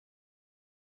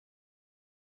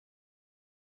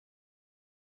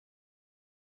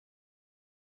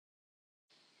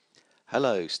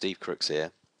Hello, Steve Crooks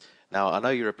here. Now, I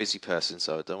know you're a busy person,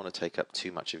 so I don't want to take up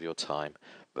too much of your time,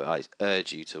 but I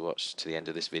urge you to watch to the end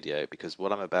of this video because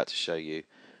what I'm about to show you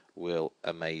will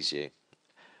amaze you.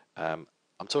 Um,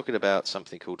 I'm talking about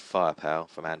something called Firepower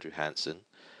from Andrew Hansen.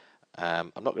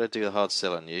 I'm not going to do the hard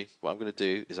sell on you. What I'm going to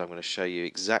do is I'm going to show you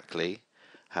exactly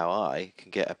how I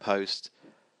can get a post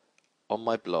on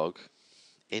my blog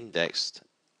indexed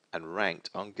and ranked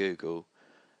on Google,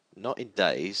 not in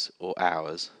days or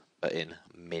hours, but in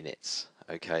minutes.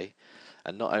 Okay,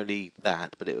 and not only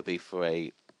that, but it will be for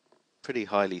a pretty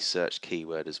highly searched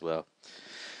keyword as well.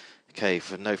 Okay,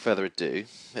 for no further ado,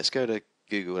 let's go to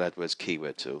Google AdWords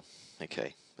keyword tool.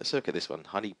 Okay, let's look at this one,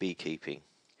 honey beekeeping.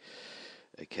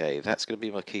 Okay, that's going to be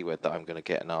my keyword that I'm going to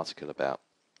get an article about.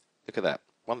 Look at that,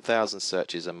 1,000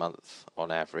 searches a month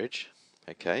on average.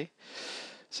 Okay,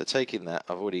 so taking that,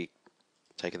 I've already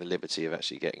taken the liberty of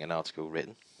actually getting an article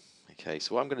written. Okay,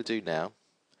 so what I'm going to do now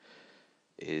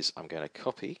is I'm going to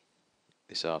copy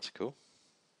this article.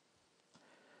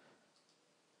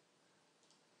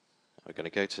 I'm going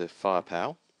to go to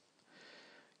Firepower,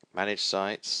 manage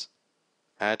sites,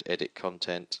 add edit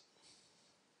content,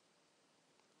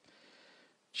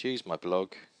 choose my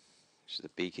blog, which is a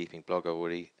beekeeping blog. I've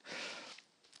already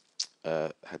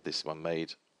had this one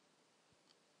made.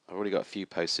 I've already got a few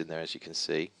posts in there, as you can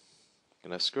see. I'm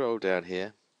going to scroll down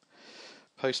here,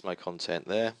 post my content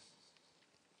there,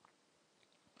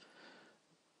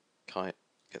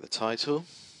 get the title,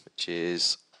 which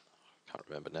is, I can't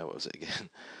remember now, what was it again?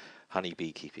 Honey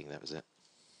beekeeping, that was it.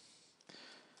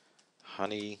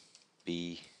 Honey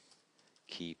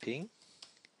beekeeping.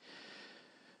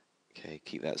 Okay,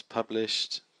 keep that as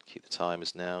published, keep the time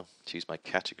as now, choose my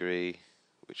category,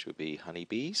 which would be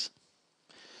honeybees.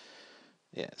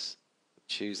 Yes,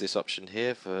 choose this option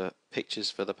here for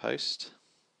pictures for the post.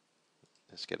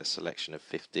 Let's get a selection of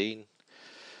 15.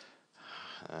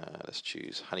 Let's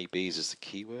choose honeybees as the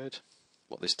keyword.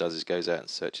 What this does is goes out and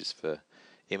searches for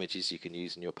images you can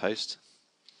use in your post.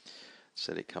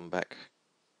 So they come back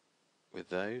with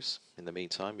those. In the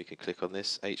meantime, you can click on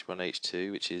this H1,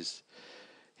 H2, which is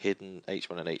hidden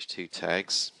H1 and H2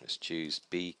 tags. Let's choose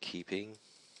beekeeping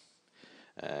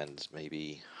and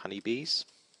maybe honeybees.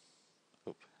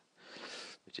 Oop.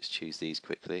 Let me just choose these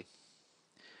quickly.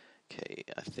 Okay,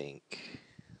 I think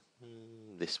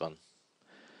this one.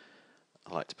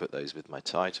 I like to put those with my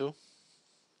title.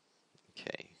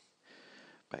 Okay,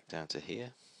 back down to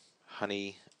here.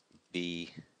 Honey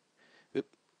bee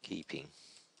keeping.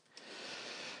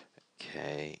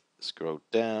 Okay, scroll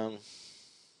down.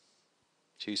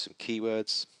 Choose some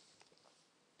keywords.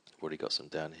 I've already got some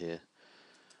down here.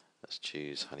 Let's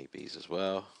choose honeybees as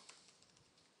well.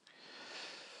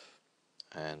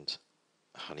 And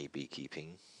honey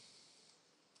beekeeping.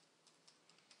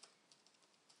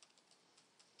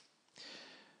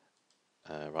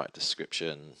 Write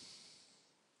description.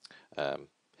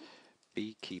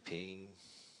 Beekeeping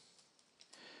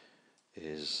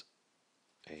is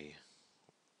a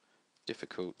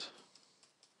difficult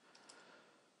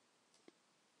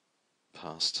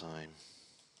pastime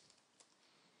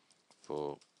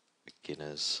for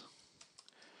beginners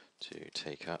to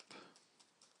take up.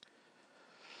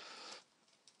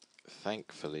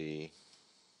 Thankfully,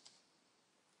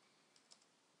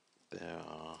 there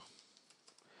are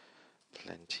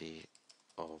plenty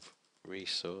of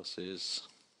resources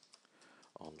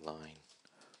online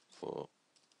for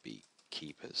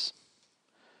beekeepers.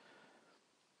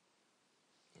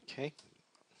 Okay,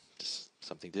 just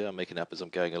something to do. I'm making up as I'm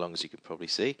going along, as you can probably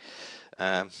see.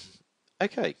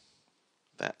 Okay,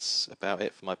 that's about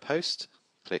it for my post.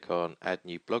 Click on Add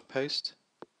New Blog Post.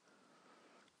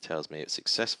 Tells me it's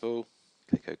successful.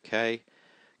 Click OK.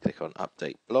 Click on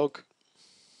Update Blog.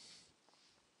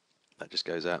 That just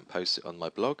goes out and posts it on my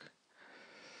blog.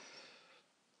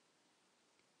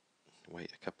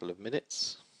 Wait a couple of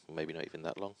minutes, or maybe not even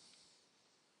that long.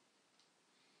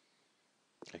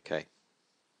 Okay.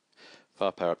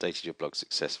 Firepower updated your blog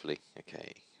successfully.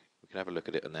 Okay, we can have a look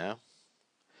at it now.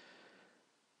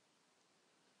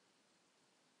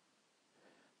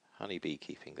 Honey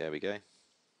beekeeping, there we go.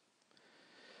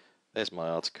 There's my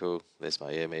article, there's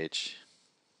my image,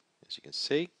 as you can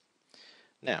see.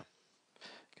 Now,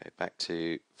 go back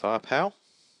to Firepower,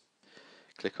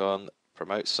 click on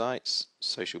Promote Sites,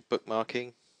 Social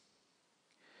Bookmarking,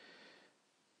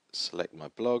 select my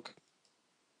blog,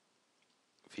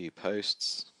 View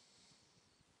Posts.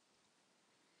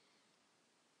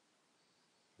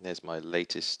 There's my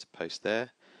latest post there.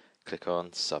 Click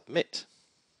on Submit.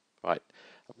 Right,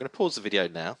 I'm going to pause the video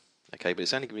now, okay, but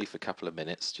it's only going to be for a couple of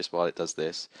minutes, just while it does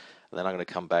this, and then I'm going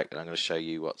to come back and I'm going to show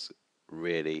you what's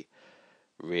really,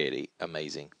 really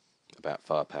amazing about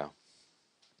firepower.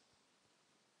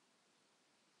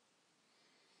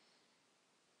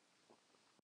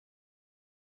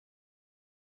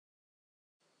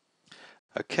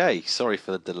 Okay, sorry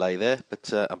for the delay there,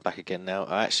 but I'm back again now.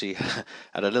 I actually had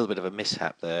a little bit of a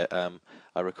mishap there.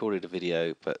 I recorded a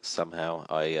video, but somehow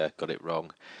I got it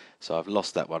wrong. So I've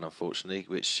lost that one, unfortunately,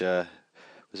 which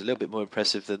was a little bit more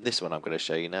impressive than this one I'm going to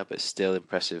show you now, but still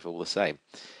impressive all the same.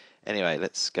 Anyway,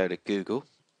 let's go to Google.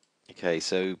 Okay,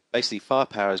 so basically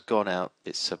Firepower has gone out,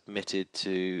 it's submitted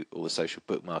to all the social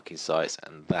bookmarking sites,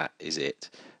 and that is it.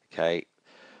 Okay,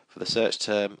 for the search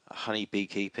term honey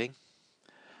beekeeping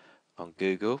on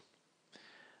Google,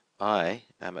 I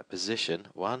am at position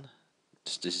 1.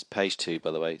 This is page 2,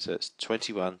 by the way, so it's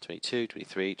 21, 22,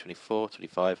 23, 24,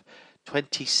 25,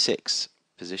 26,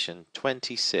 position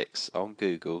 26 on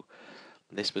Google.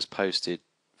 This was posted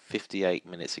 58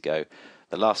 minutes ago.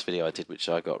 The last video I did, which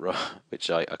I got wrong, which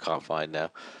I can't find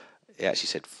now, it actually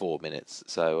said 4 minutes.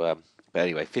 So, but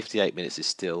anyway, 58 minutes is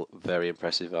still very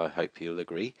impressive. I hope you'll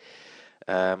agree.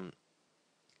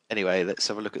 Anyway, let's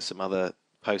have a look at some other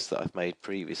posts that I've made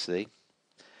previously.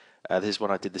 This is one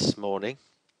I did this morning.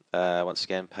 Once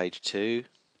again, page 2.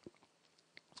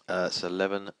 It's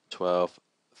 11, 12,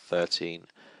 13,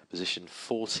 position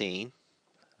 14,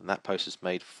 and that post was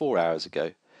made 4 hours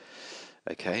ago.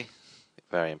 Okay,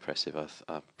 very impressive.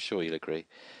 I'm sure you'll agree.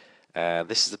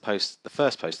 This is the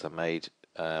first post I made,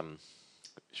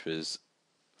 which was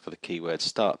for the keyword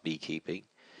start beekeeping,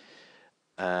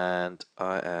 and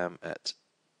I am at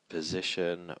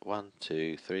position 1,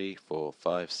 2, 3, 4,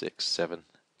 5, 6, 7,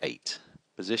 8.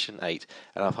 Position 8,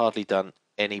 and I've hardly done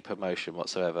any promotion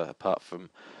whatsoever apart from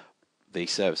the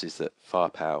services that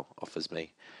Firepower offers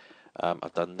me.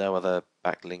 I've done no other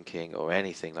backlinking or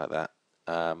anything like that.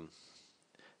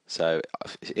 So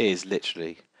it is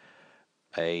literally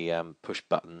a push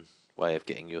button way of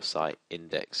getting your site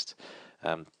indexed.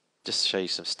 Just to show you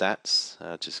some stats,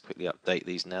 just quickly update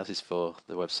these now. This is for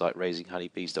the website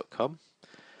raisinghoneybees.com.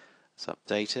 Let's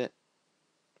update it.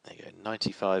 There you go,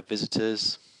 95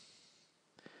 visitors.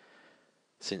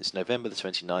 Since November the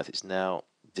 29th, it's now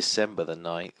December the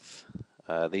 9th.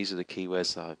 These are the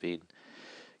keywords that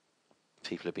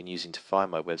people have been using to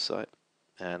find my website,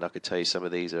 and I could tell you some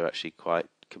of these are actually quite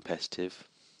competitive.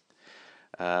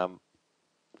 So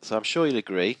I'm sure you'll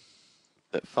agree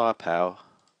that Firepower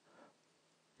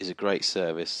is a great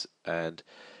service, and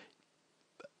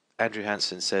Andrew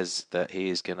Hansen says that he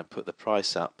is going to put the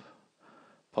price up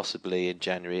possibly in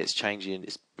January. It's changing,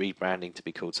 it's rebranding to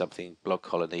be called something Blog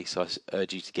Colony, so I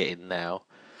urge you to get in now.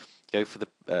 Go for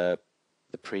the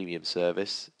premium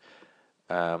service,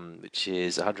 which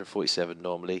is 147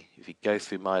 normally. If you go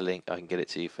through my link, I can get it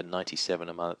to you for 97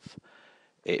 a month.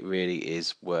 It really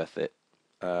is worth it.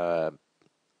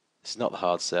 It's not the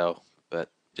hard sell, but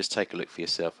just take a look for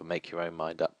yourself and make your own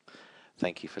mind up.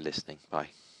 Thank you for listening. Bye.